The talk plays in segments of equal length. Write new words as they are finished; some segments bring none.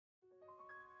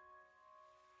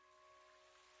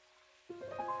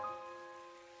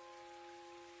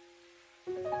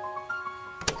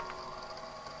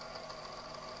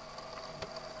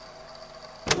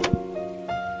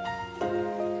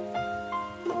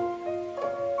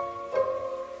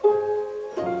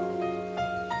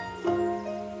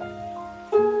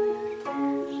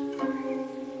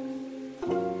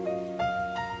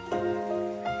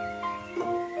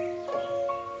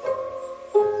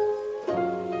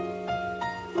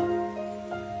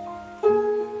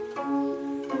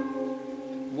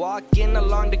Walking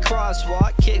along the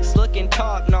crosswalk, kicks looking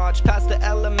top notch. Past the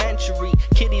elementary,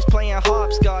 kiddies playing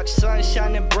hopscotch. Sun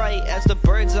shining bright as the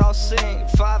birds all sing.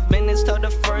 5 minutes till the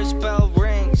first bell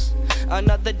rings.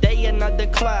 Another day, another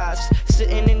class.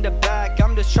 Sitting in the back,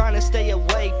 I'm just trying to stay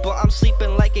awake, but I'm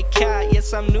sleeping like a cat.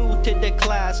 Yes, I'm new to the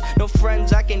class, no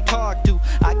friends I can talk to.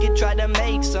 I could try to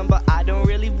make some, but I don't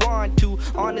really want to.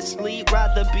 Honestly,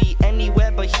 rather be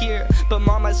anywhere but here. But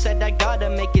mama said I gotta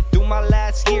make it through my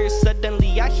last year.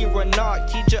 Suddenly I hear a knock,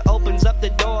 teacher opens up the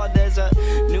door. There's a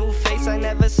new face I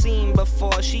never seen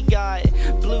before. She got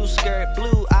blue skirt,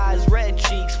 blue eyes, red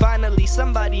cheeks. Finally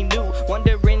somebody new,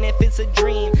 wondering if it's a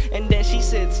dream. And then she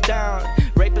sits down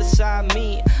right beside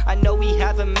me. I know we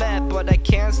haven't met, but I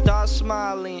can't stop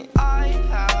smiling. I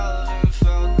haven't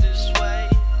felt this way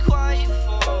quite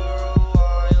for a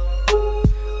while.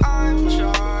 I'm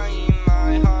trying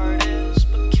my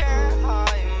hardest, but can't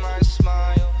hide my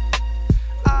smile.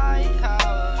 I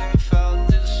haven't felt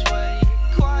this way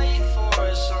quite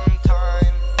for some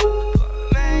time,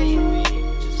 but maybe,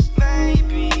 just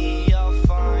maybe I'll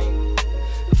find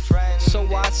a friend. So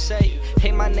I say,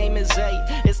 hey, my name is A,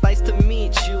 it's nice to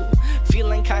meet you.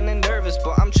 Feeling kinda nervous,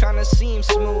 but I'm trying to seem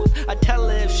smooth. I tell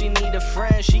her if she need a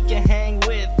friend, she can hang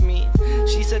with me.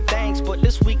 She said thanks, but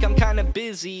this week I'm kinda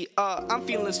busy. I'm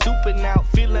feeling stupid now,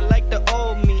 feeling like the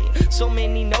old me. So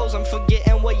many no's, I'm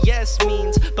forgetting what yes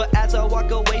means. But as I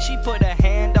walk away, she put a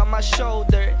hand on my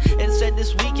shoulder and said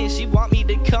this weekend she want me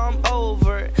to come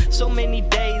over. So many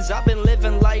days I've been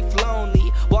living life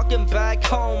lonely, walking back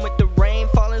home with the rain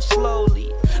falling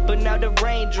slowly. But now the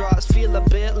raindrops feel a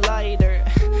bit lighter,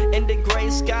 and the gray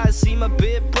skies seem a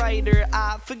bit brighter.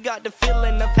 I forgot the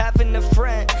feeling of having a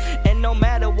friend, and no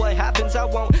matter what happens I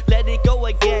won't let it go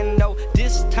again. No,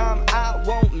 this time I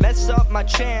won't mess up my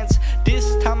chance. This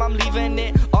time I'm leaving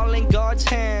it all in God's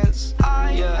hands.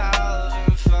 I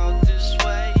haven't felt